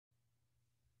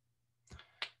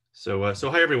So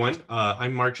hi everyone.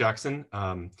 I'm Mark Jackson.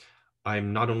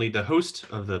 I'm not only the host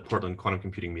of the Portland Quantum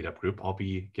Computing Meetup group, I'll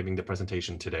be giving the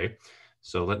presentation today.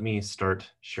 So let me start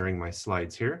sharing my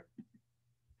slides here.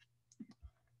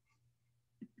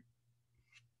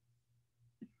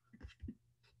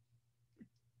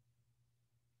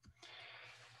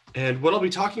 And what I'll be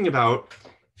talking about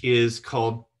is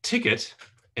called TKET,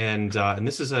 and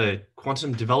this is a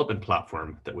quantum development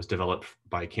platform that was developed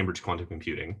by Cambridge Quantum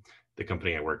Computing, the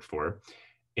company I worked for.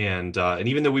 And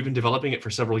even though we've been developing it for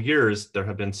several years, there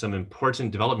have been some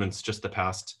important developments just the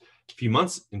past few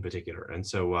months in particular. And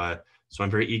so I'm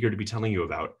very eager to be telling you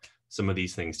about some of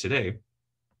these things today.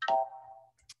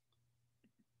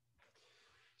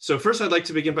 So first, I'd like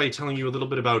to begin by telling you a little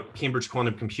bit about Cambridge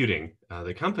Quantum Computing,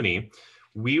 the company.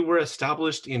 We were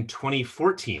established in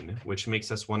 2014, which makes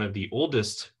us one of the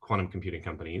oldest quantum computing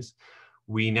companies.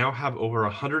 We now have over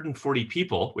 140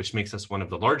 people, which makes us one of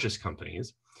the largest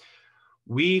companies.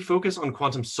 We focus on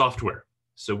quantum software.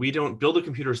 So we don't build the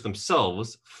computers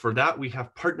themselves. For that, we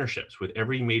have partnerships with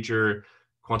every major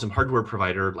quantum hardware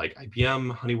provider like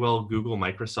IBM, Honeywell, Google,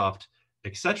 Microsoft,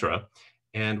 etc.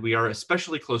 And we are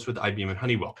especially close with IBM and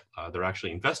Honeywell. They're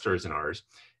actually investors in ours.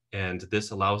 And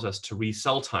this allows us to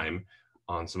resell time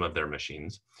on some of their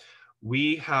machines.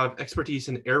 We have expertise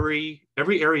in every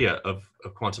area of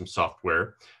quantum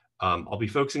software. I'll be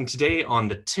focusing today on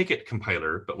the TKET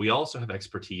compiler, but we also have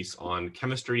expertise on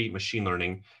chemistry, machine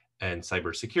learning, and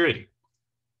cybersecurity.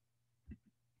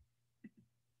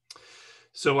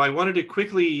 So I wanted to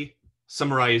quickly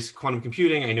summarize quantum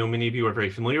computing. I know many of you are very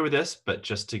familiar with this, but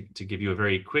just to give you a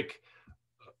very quick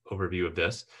overview of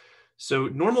this. So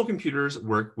normal computers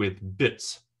work with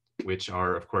bits, which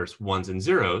are, of course, ones and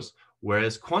zeros,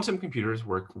 whereas quantum computers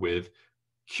work with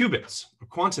qubits, or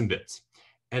quantum bits.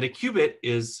 And a qubit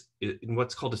is in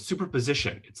what's called a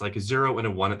superposition. It's like a 0 and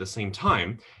a 1 at the same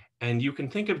time. And you can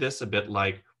think of this a bit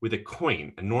like with a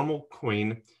coin. A normal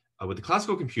coin with a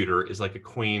classical computer is like a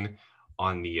coin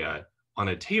on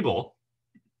a table,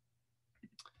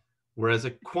 whereas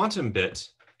a quantum bit,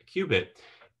 a qubit,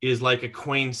 is like a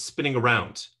coin spinning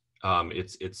around.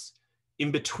 It's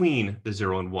in between the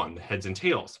 0 and 1, the heads and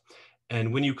tails.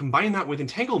 And when you combine that with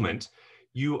entanglement,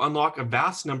 you unlock a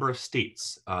vast number of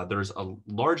states. There's a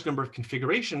large number of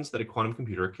configurations that a quantum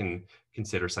computer can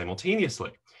consider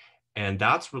simultaneously. And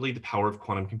that's really the power of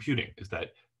quantum computing, is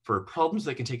that for problems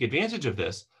that can take advantage of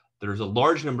this, there's a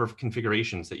large number of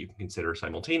configurations that you can consider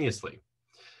simultaneously.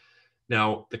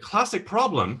 Now, the classic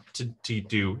problem to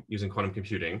do using quantum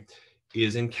computing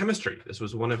is in chemistry. This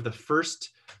was one of the first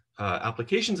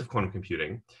applications of quantum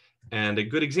computing. And a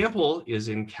good example is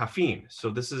in caffeine.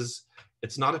 So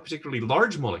it's not a particularly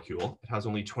large molecule. It has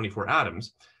only 24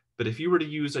 atoms. But if you were to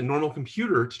use a normal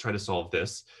computer to try to solve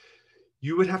this,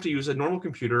 you would have to use a normal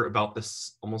computer about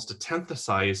this almost a tenth the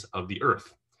size of the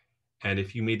Earth. And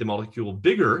if you made the molecule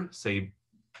bigger, say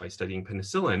by studying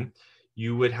penicillin,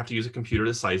 you would have to use a computer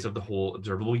the size of the whole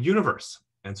observable universe.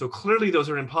 And so clearly those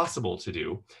are impossible to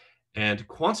do. And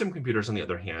quantum computers, on the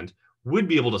other hand, would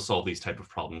be able to solve these type of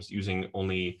problems using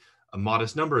only a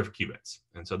modest number of qubits.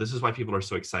 And so this is why people are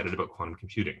so excited about quantum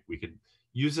computing. We could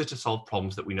use it to solve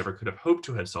problems that we never could have hoped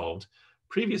to have solved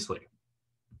previously.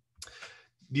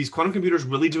 These quantum computers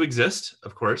really do exist,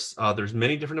 of course. There's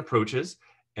many different approaches,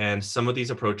 and some of these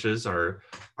approaches are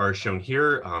shown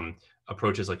here.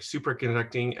 Approaches like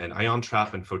superconducting and ion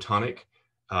trap and photonic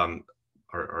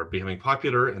are becoming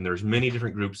popular, and there's many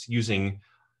different groups using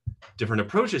different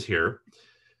approaches here.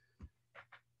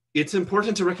 It's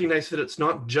important to recognize that it's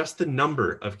not just the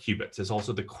number of qubits, it's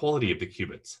also the quality of the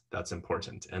qubits that's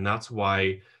important. And that's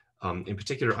why, in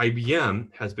particular,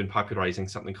 IBM has been popularizing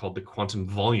something called the quantum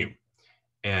volume.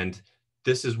 And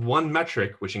this is one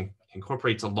metric which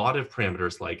incorporates a lot of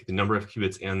parameters like the number of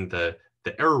qubits and the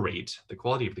error rate, the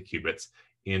quality of the qubits,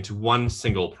 into one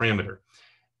single parameter.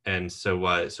 And so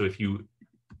if you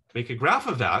make a graph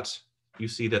of that, you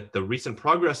see that the recent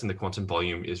progress in the quantum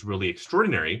volume is really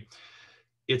extraordinary.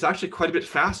 It's actually quite a bit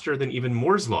faster than even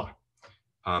Moore's law,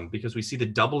 because we see the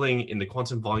doubling in the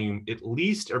quantum volume at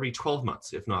least every 12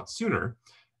 months, if not sooner.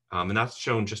 And that's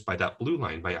shown just by that blue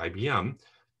line by IBM.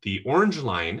 The orange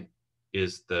line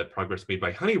is the progress made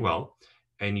by Honeywell,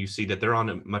 and you see that they're on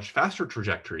a much faster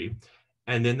trajectory.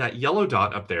 And then that yellow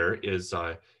dot up there is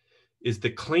the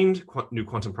claimed new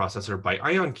quantum processor by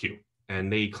IonQ.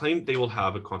 And they claim they will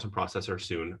have a quantum processor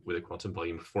soon with a quantum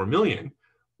volume of 4 million,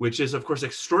 which is, of course,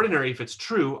 extraordinary if it's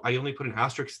true. I only put an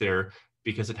asterisk there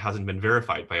because it hasn't been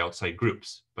verified by outside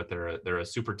groups, but they're a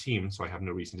super team, so I have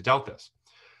no reason to doubt this.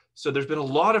 So there's been a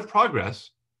lot of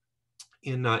progress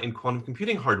in quantum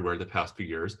computing hardware the past few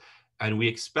years, and we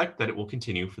expect that it will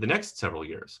continue for the next several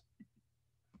years.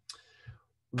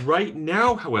 Right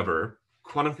now, however,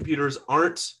 quantum computers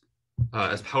aren't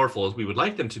as powerful as we would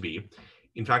like them to be.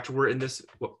 In fact, we're in this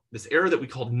era that we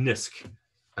call NISQ,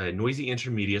 noisy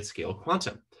intermediate scale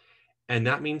quantum. And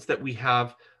that means that we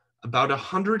have about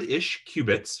 100-ish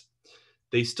qubits.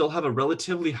 They still have a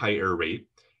relatively high error rate,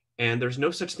 and there's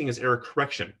no such thing as error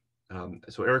correction.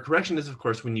 So error correction is, of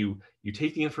course, when you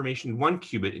take the information in one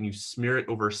qubit and you smear it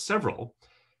over several,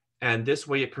 and this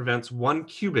way it prevents one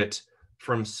qubit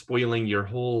from spoiling your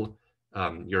whole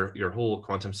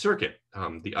quantum circuit.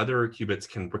 The other qubits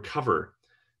can recover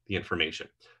the information.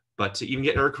 But to even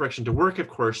get error correction to work, of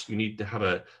course, you need to have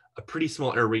a pretty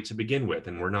small error rate to begin with,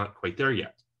 and we're not quite there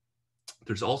yet.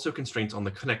 There's also constraints on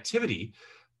the connectivity,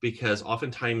 because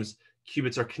oftentimes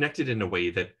qubits are connected in a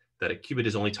way that a qubit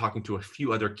is only talking to a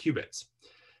few other qubits.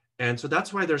 And so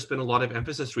that's why there's been a lot of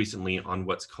emphasis recently on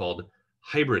what's called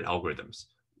hybrid algorithms,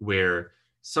 where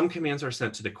some commands are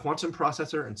sent to the quantum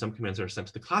processor and some commands are sent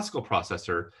to the classical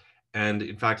processor. And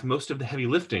in fact, most of the heavy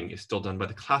lifting is still done by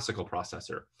the classical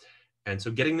processor. And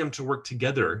so getting them to work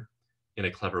together in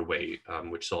a clever way,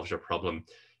 which solves your problem,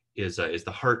 is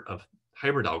the heart of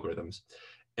hybrid algorithms.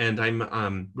 And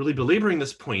I'm really belaboring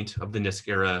this point of the NISQ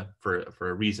era for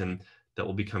a reason that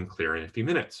will become clear in a few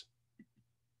minutes.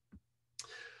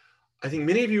 I think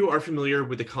many of you are familiar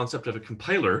with the concept of a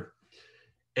compiler,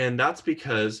 and that's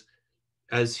because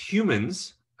as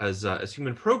humans, as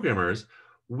human programmers,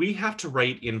 we have to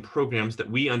write in programs that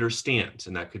we understand,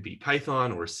 and that could be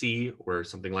Python or C or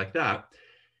something like that.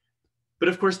 But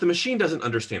of course, the machine doesn't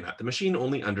understand that. The machine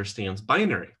only understands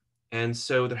binary. And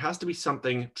so there has to be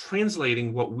something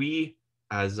translating what we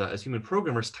as human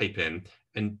programmers type in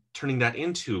and turning that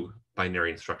into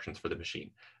binary instructions for the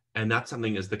machine. And that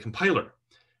something is the compiler.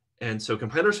 And so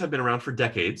compilers have been around for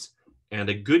decades, and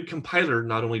a good compiler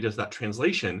not only does that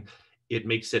translation, it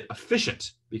makes it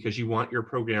efficient, because you want your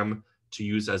program to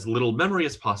use as little memory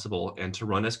as possible and to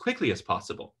run as quickly as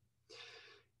possible.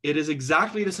 It is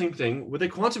exactly the same thing with a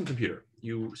quantum computer.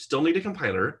 You still need a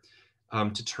compiler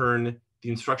to turn the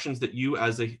instructions that you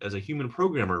as a human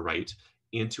programmer write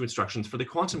into instructions for the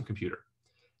quantum computer.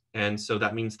 And so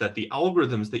that means that the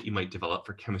algorithms that you might develop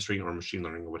for chemistry or machine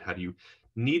learning or what have you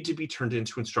need to be turned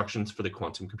into instructions for the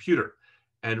quantum computer.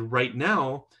 And right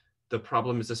now, the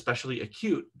problem is especially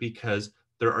acute because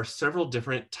there are several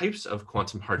different types of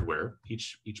quantum hardware,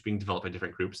 each being developed by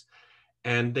different groups,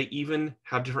 and they even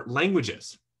have different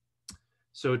languages.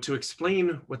 So to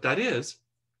explain what that is,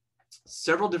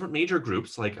 several different major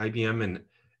groups like IBM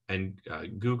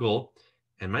and Google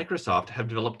and Microsoft have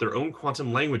developed their own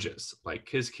quantum languages like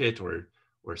TKET or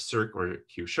Cirq or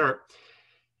Q#.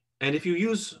 And if you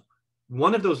use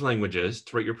one of those languages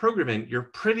to write your program in, you're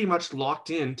pretty much locked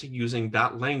into using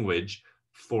that language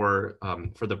for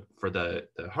the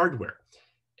hardware.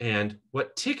 And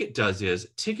what TKET does is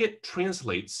TKET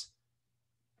translates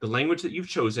the language that you've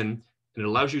chosen, and it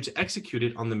allows you to execute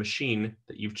it on the machine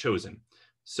that you've chosen.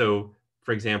 So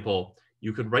for example,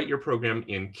 you could write your program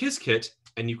in Qiskit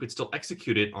and you could still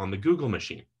execute it on the Google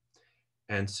machine.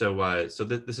 And so,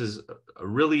 this is a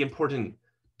really important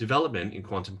development in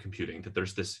quantum computing, that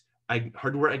there's this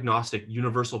hardware agnostic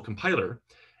universal compiler,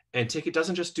 and TKET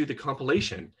doesn't just do the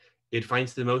compilation, it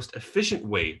finds the most efficient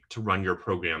way to run your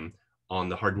program on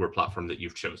the hardware platform that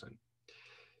you've chosen.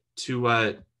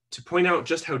 To point out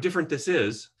just how different this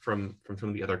is from some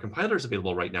of the other compilers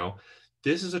available right now,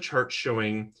 this is a chart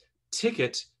showing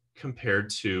TKET compared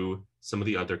to some of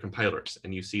the other compilers.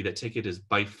 And you see that TKET is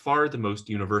by far the most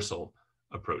universal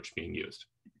approach being used.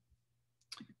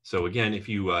 So again, if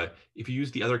you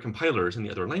use the other compilers and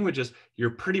the other languages,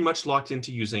 you're pretty much locked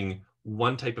into using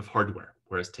one type of hardware,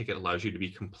 whereas TKET allows you to be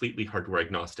completely hardware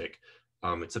agnostic.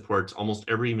 It supports almost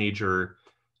every major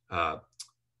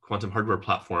quantum hardware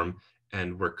platform,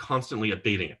 and we're constantly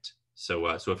updating it. So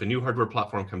if a new hardware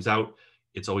platform comes out,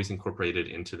 it's always incorporated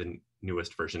into the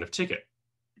newest version of TKET.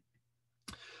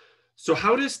 So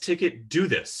how does TKET do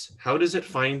this? How does it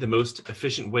find the most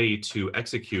efficient way to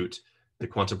execute the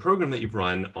quantum program that you've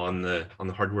run on the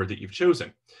hardware that you've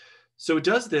chosen? So it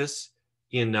does this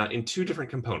in two different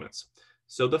components.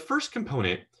 So the first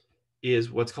component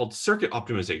is what's called circuit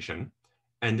optimization,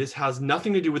 and this has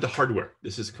nothing to do with the hardware.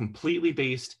 This is completely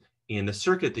based in the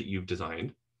circuit that you've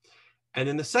designed. And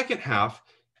then the second half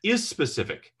is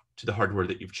specific to the hardware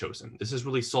that you've chosen. This is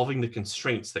really solving the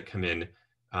constraints that come in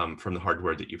from the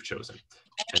hardware that you've chosen.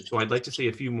 And so I'd like to say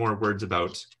a few more words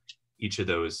about each of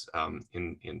those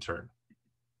in turn.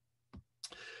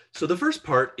 So the first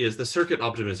part is the circuit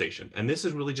optimization, and this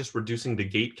is really just reducing the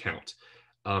gate count.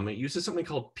 It uses something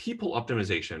called people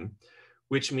optimization,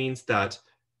 which means that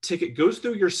TKET goes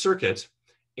through your circuit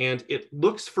and it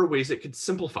looks for ways it could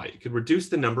simplify. It could reduce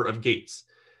the number of gates.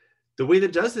 The way that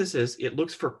it does this is it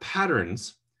looks for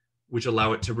patterns which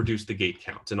allow it to reduce the gate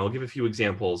count. And I'll give a few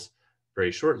examples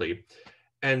very shortly.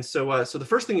 And so, so the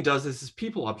first thing it does is this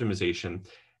people optimization.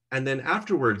 And then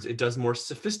afterwards, it does more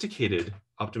sophisticated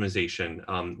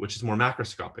optimization, which is more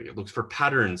macroscopic. It looks for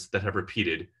patterns that have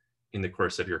repeated in the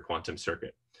course of your quantum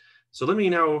circuit. So let me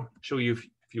now show you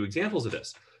a few examples of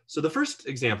this. So the first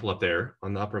example up there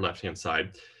on the upper left-hand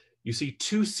side, you see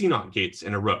two CNOT gates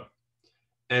in a row.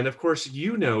 And of course,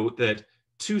 you know that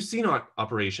two CNOT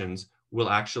operations will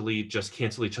actually just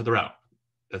cancel each other out.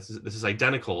 This is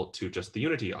identical to just the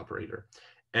unity operator.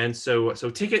 And so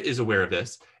TKET is aware of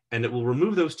this, and it will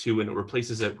remove those two and it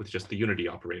replaces it with just the unity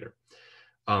operator.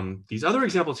 These other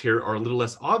examples here are a little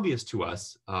less obvious to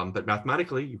us, but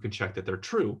mathematically you can check that they're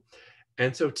true.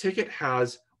 And so TKET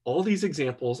has all these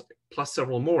examples plus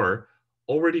several more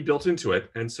already built into it.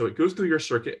 And so it goes through your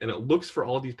circuit and it looks for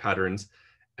all these patterns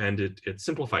and it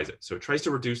simplifies it. So it tries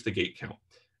to reduce the gate count.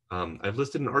 I've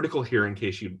listed an article here in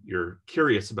case you're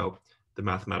curious about the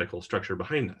mathematical structure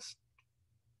behind this.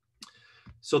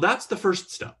 So that's the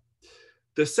first step.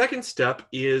 The second step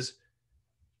is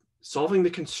solving the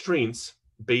constraints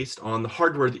based on the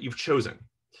hardware that you've chosen.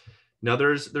 Now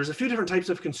there's a few different types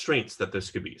of constraints that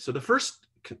this could be. So the first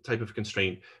type of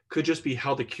constraint could just be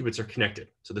how the qubits are connected.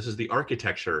 So this is the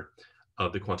architecture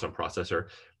of the quantum processor.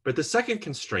 But the second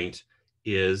constraint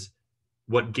is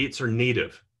what gates are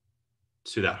native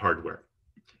to that hardware.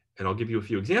 And I'll give you a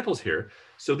few examples here.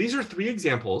 So these are three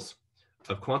examples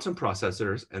of quantum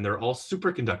processors, and they're all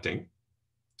superconducting.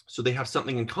 So they have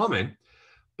something in common,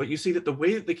 but you see that the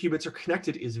way that the qubits are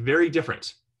connected is very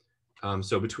different.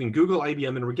 So between Google,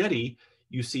 IBM, and Rigetti,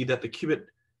 you see that the qubit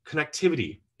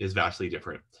connectivity is vastly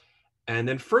different. And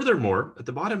then furthermore, at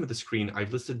the bottom of the screen,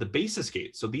 I've listed the basis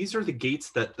gates. So these are the gates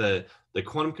that the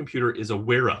quantum computer is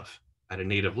aware of at a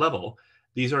native level.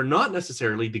 These are not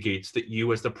necessarily the gates that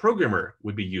you as the programmer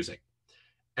would be using.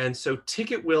 And so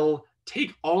TKET will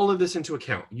take all of this into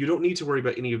account. You don't need to worry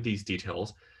about any of these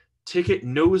details. TKET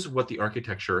knows what the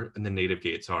architecture and the native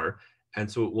gates are. And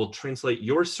so it will translate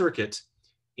your circuit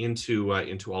into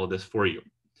all of this for you.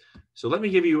 So let me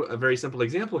give you a very simple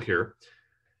example here.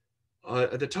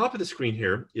 At the top of the screen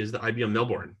here is the IBM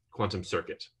Melbourne quantum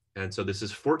circuit. And so this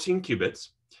is 14 qubits.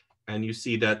 And you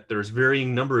see that there's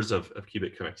varying numbers of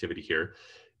qubit connectivity here.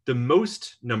 The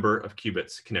most number of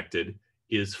qubits connected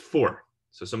is 4.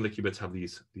 So some of the qubits have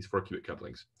these 4 qubit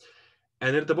couplings.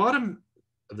 And then at the bottom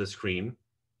of the screen,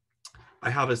 I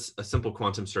have a simple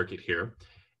quantum circuit here.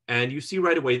 And you see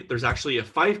right away that there's actually a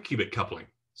 5 qubit coupling.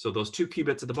 So those 2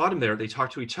 qubits at the bottom there, they talk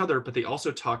to each other, but they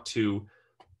also talk to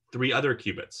 3 other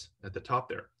qubits at the top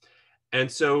there. And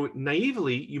so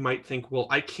naively, you might think, well,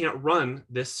 I can't run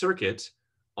this circuit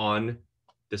on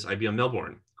this IBM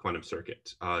Melbourne quantum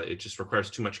circuit. It just requires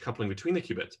too much coupling between the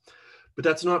qubits. But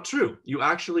that's not true. You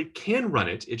actually can run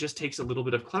it. It just takes a little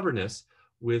bit of cleverness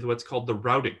with what's called the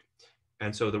routing.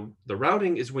 And so the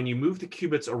routing is when you move the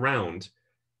qubits around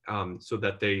so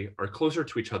that they are closer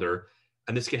to each other.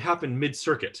 And this can happen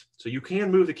mid-circuit. So you can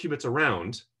move the qubits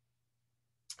around.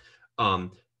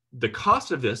 The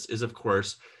cost of this is, of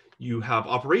course, you have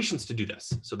operations to do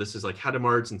this. So this is like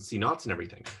Hadamards and CNOTs and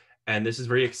everything. And this is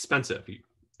very expensive.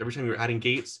 Every time you're adding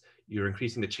gates, you're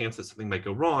increasing the chance that something might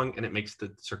go wrong, and it makes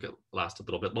the circuit last a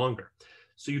little bit longer.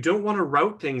 So you don't want to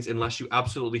route things unless you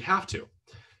absolutely have to.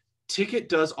 TKET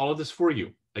does all of this for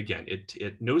you. Again,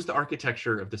 it knows the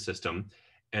architecture of the system,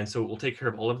 and so it will take care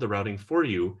of all of the routing for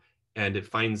you, and it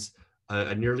finds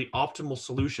a nearly optimal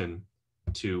solution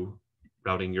to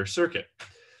routing your circuit.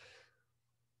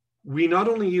 We not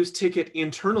only use TKET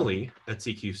internally at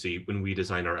CQC when we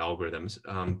design our algorithms,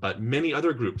 but many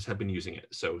other groups have been using it.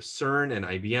 So CERN and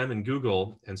IBM and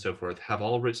Google and so forth have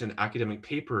all written academic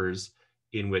papers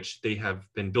in which they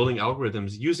have been building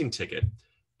algorithms using TKET.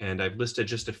 And I've listed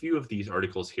just a few of these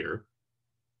articles here.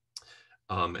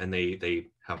 And they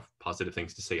have positive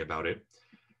things to say about it.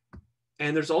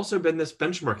 And there's also been this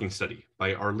benchmarking study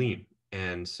by Arlene.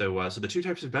 And so, so the 2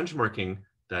 types of benchmarking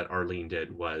that Arlene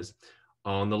did was,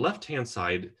 on the left-hand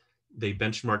side, they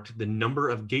benchmarked the number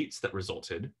of gates that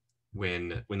resulted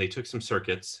when they took some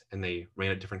circuits and they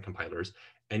ran at different compilers.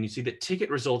 And you see that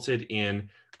TKET resulted in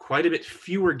quite a bit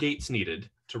fewer gates needed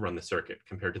to run the circuit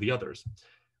compared to the others.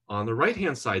 On the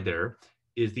right-hand side there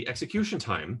is the execution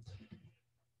time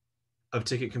of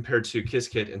TKET compared to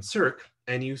Qiskit and Cirq.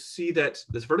 And you see that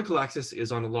this vertical axis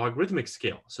is on a logarithmic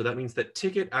scale. So that means that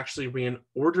TKET actually ran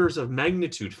orders of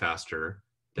magnitude faster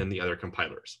than the other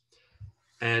compilers.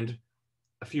 And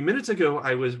a few minutes ago,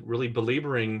 I was really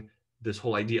belaboring this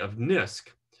whole idea of NISQ.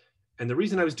 And the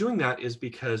reason I was doing that is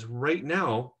because right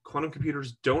now, quantum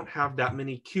computers don't have that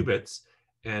many qubits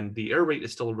and the error rate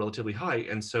is still relatively high.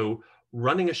 And so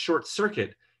running a short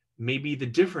circuit may be the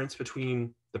difference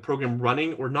between the program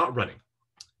running or not running,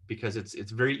 because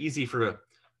it's very easy for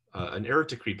an error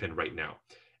to creep in right now.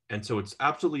 And so it's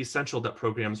absolutely essential that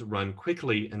programs run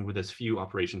quickly and with as few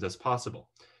operations as possible.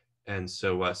 And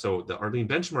so, so the Arlene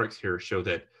benchmarks here show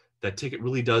that TKET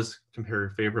really does compare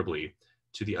favorably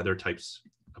to the other types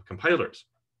of compilers.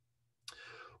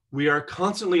 We are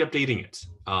constantly updating it.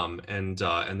 And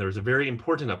there's a very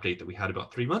important update that we had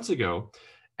about 3 months ago,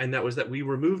 and that was that we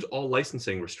removed all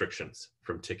licensing restrictions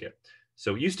from TKET.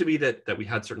 So it used to be that we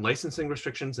had certain licensing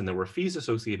restrictions and there were fees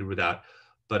associated with that.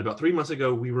 But about 3 months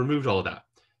ago, we removed all of that.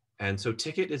 And so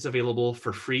TKET is available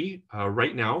for free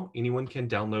right now. Anyone can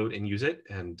download and use it,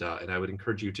 and I would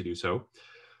encourage you to do so.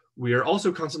 We are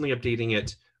also constantly updating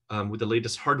it with the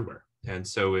latest hardware. And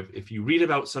so if you read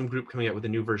about some group coming out with a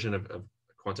new version of a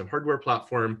quantum hardware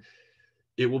platform,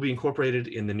 it will be incorporated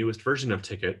in the newest version of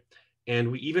TKET.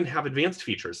 And we even have advanced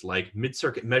features like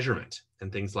mid-circuit measurement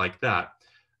and things like that.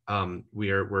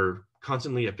 We're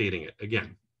constantly updating it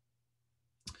again.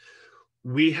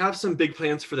 We have some big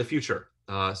plans for the future.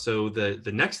 So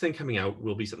the next thing coming out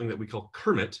will be something that we call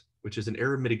QMIT, which is an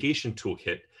error mitigation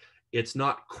toolkit. It's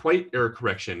not quite error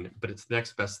correction, but it's the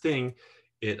next best thing.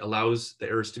 It allows the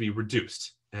errors to be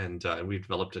reduced. And we've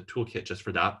developed a toolkit just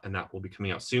for that, and that will be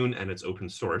coming out soon, and it's open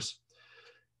source.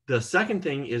 The second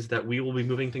thing is that we will be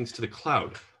moving things to the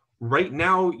cloud. Right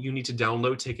now, you need to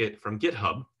download TKET from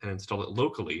GitHub and install it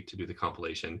locally to do the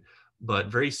compilation, but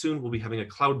very soon we'll be having a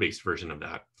cloud-based version of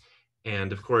that.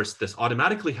 And of course, this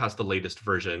automatically has the latest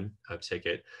version of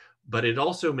TKET, but it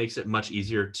also makes it much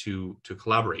easier to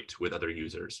collaborate with other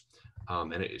users.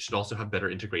 And it should also have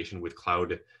better integration with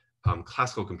cloud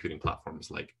classical computing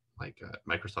platforms like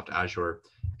Microsoft Azure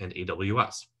and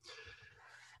AWS.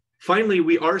 Finally,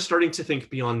 we are starting to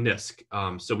think beyond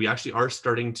NISQ. So we actually are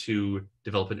starting to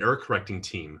develop an error correcting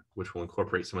team, which will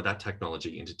incorporate some of that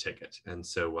technology into TKET. And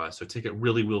so, so TKET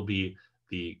really will be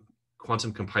the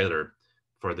quantum compiler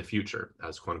for the future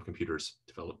as quantum computers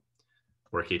develop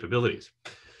more capabilities.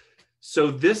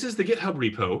 So this is the GitHub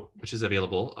repo, which is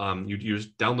available. You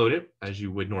just download it as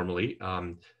you would normally.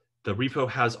 The repo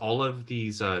has all of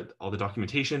these, all the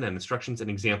documentation and instructions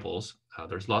and examples.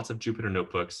 There's lots of Jupyter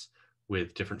notebooks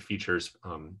with different features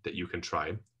that you can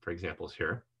try, for examples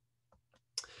here.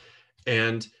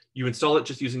 And you install it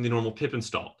just using the normal pip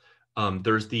install.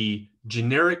 There's the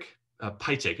generic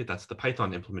PyTicket, that's the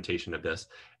Python implementation of this.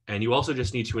 And you also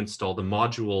just need to install the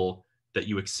module that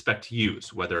you expect to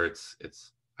use, whether it's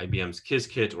IBM's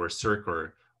Qiskit or Cirq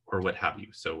or what have you.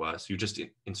 So, so you just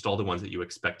install the ones that you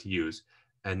expect to use,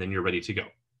 and then you're ready to go.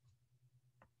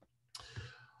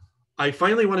 I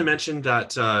finally want to mention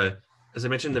that, as I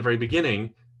mentioned in the very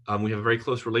beginning, we have a very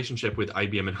close relationship with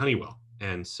IBM and Honeywell.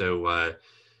 And so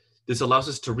this allows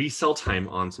us to resell time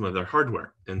on some of their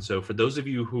hardware. And so for those of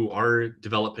you who are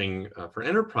developing for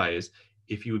enterprise,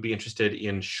 if you would be interested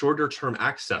in shorter term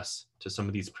access to some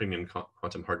of these premium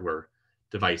quantum hardware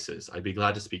devices, I'd be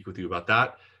glad to speak with you about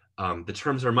that. The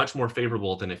terms are much more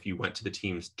favorable than if you went to the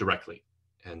teams directly.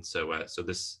 And so, so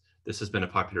this has been a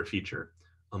popular feature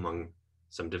among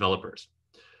some developers.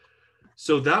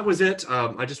 So that was it.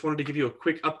 I just wanted to give you a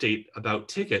quick update about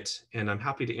TKET, and I'm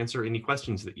happy to answer any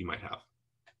questions that you might have.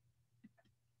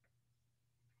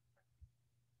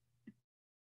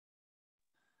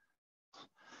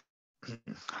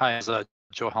 Hi, is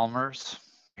Joe Helmers.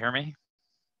 Hear me?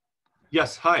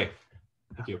 Yes, hi.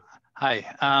 Thank you. Hi,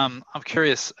 I'm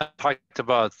curious. I talked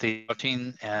about the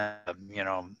routing and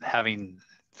having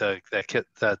that kit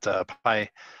that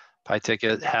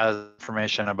PyTicket has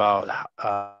information about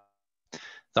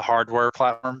the hardware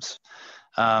platforms.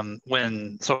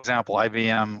 When, so for example,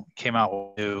 IBM came out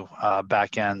with a new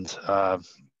backend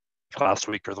last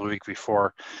week or the week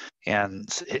before, and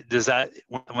does that,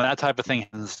 when that type of thing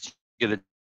happens, you get a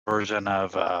version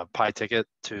of PyTicket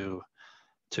to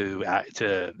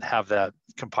have that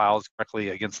compiled correctly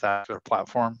against that sort of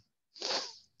platform?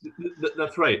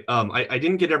 That's right. I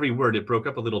didn't get every word. It broke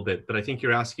up a little bit, but I think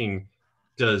you're asking,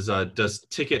 does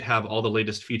TKET have all the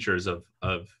latest features of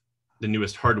the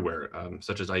newest hardware,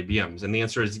 such as IBM's? And the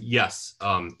answer is yes.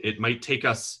 It might take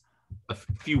us a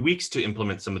few weeks to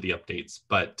implement some of the updates,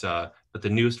 but the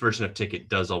newest version of TKET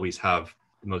does always have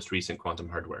the most recent quantum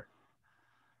hardware.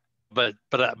 But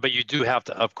you do have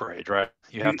to upgrade, right?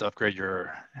 You have to upgrade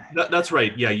your. That's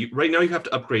right. Yeah. Right now you have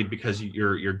to upgrade because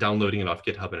you're downloading it off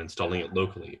GitHub and installing it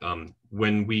locally.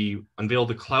 When we unveil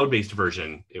the cloud-based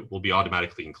version, it will be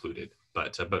automatically included.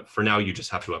 But for now, you just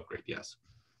have to upgrade. Yes.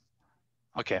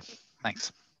 Okay.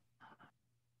 Thanks.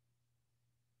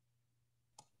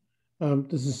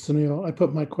 This is Sunil. I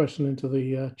put my question into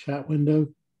the chat window.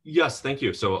 Yes, thank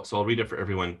you. So I'll read it for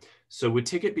everyone. So would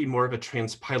TKET be more of a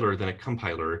transpiler than a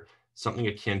compiler, something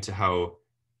akin to how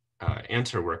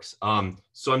Antar works?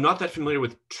 So I'm not that familiar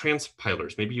with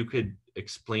transpilers. Maybe you could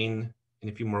explain in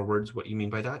a few more words what you mean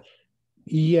by that?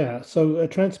 Yeah, so a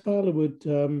transpiler would,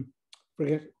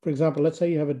 for example, let's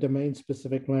say you have a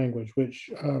domain-specific language,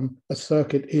 which a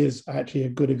circuit is actually a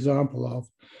good example of.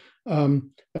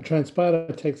 A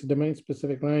transpiler takes a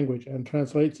domain-specific language and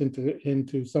translates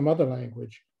into some other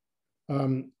language.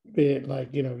 Be it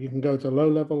like, you can go to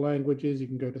low-level languages, you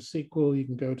can go to SQL, you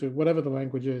can go to whatever the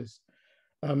language is.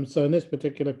 So in this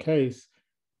particular case,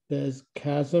 there's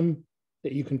Chasm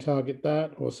that you can target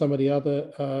that, or some of the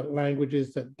other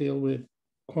languages that deal with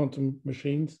quantum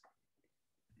machines.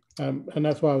 And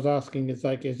that's why I was asking, is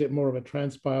it more of a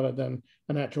transpiler than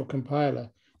an actual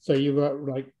compiler? So you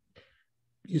got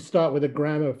you start with a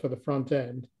grammar for the front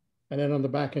end, and then on the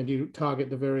back end, you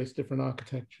target the various different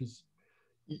architectures.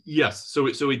 Yes, so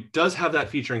it does have that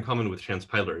feature in common with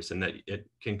transpilers, in that it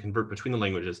can convert between the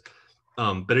languages,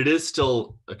 but it is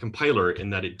still a compiler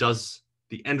in that it does,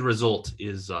 the end result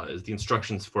is the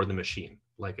instructions for the machine,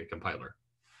 like a compiler.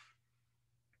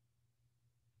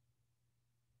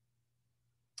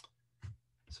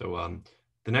 So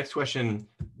the next question,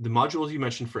 the modules you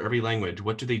mentioned for every language,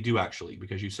 what do they do actually?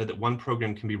 Because you said that one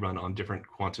program can be run on different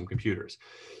quantum computers.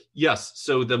 Yes,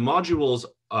 so the modules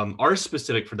are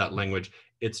specific for that language.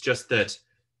 It's just that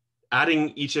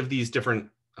adding each of these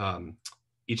different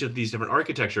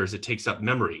architectures, it takes up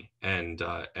memory, and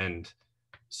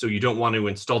so you don't want to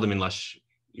install them unless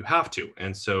you have to.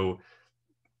 And so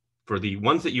for the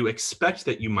ones that you expect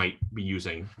that you might be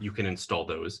using, you can install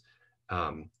those.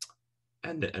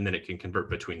 And then it can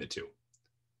convert between the two.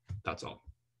 That's all.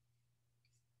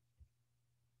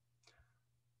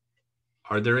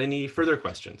 Are there any further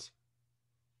questions?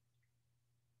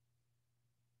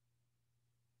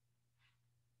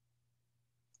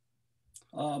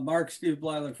 Mark, Steve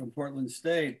Blyler from Portland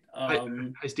State. Hi,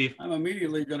 Steve. I'm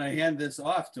immediately going to hand this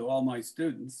off to all my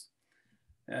students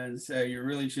and say, you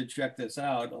really should check this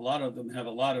out. A lot of them have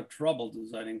a lot of trouble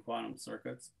designing quantum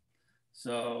circuits.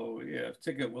 So yeah, if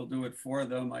TKET will do it for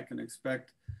them, I can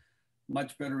expect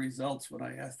much better results when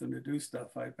I ask them to do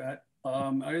stuff, I bet.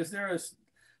 Is there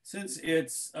since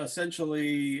it's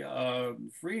essentially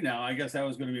free now, I guess that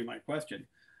was going to be my question.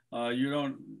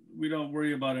 We don't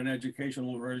worry about an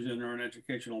educational version or an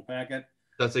educational packet.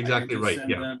 That's exactly right.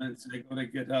 Send them and say, go to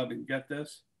GitHub and get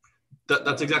this.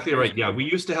 That's exactly right. Yeah, we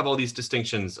used to have all these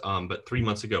distinctions, but 3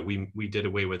 months ago, we did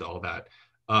away with all that.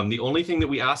 The only thing that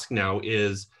we ask now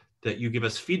is that you give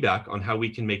us feedback on how we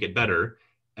can make it better.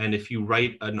 And if you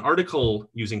write an article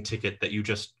using TKET, that you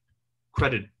just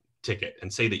credit TKET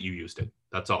and say that you used it.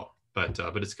 That's all. But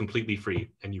it's completely free,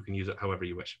 and you can use it however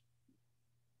you wish.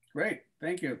 Great,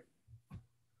 thank you.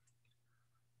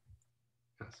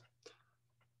 Yes.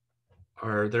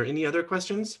 Are there any other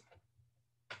questions?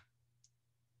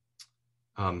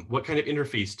 What kind of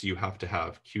interface do you have to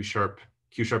have? Q#?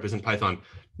 Q# isn't Python.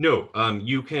 No,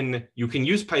 you can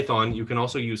use Python. You can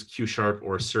also use Q#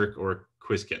 or Circ or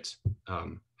Qiskit.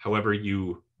 However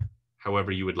you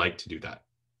would like to do that.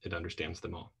 It understands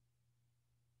them all.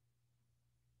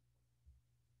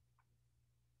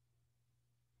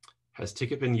 Has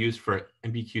TKET been used for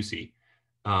MBQC?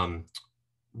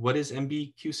 What is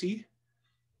MBQC?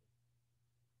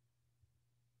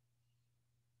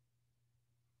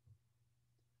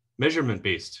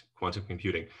 Measurement-based quantum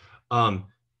computing.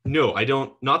 No, I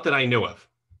don't, not that I know of.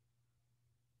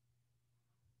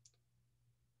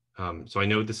 So I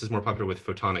know this is more popular with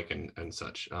photonic and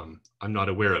such. I'm not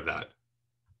aware of that,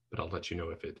 but I'll let you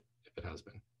know if it has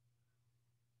been.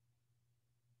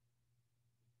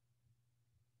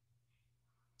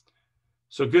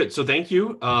 So good. So thank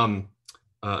you.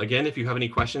 Again, if you have any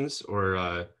questions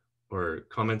or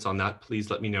comments on that, please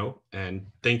let me know. And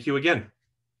thank you again.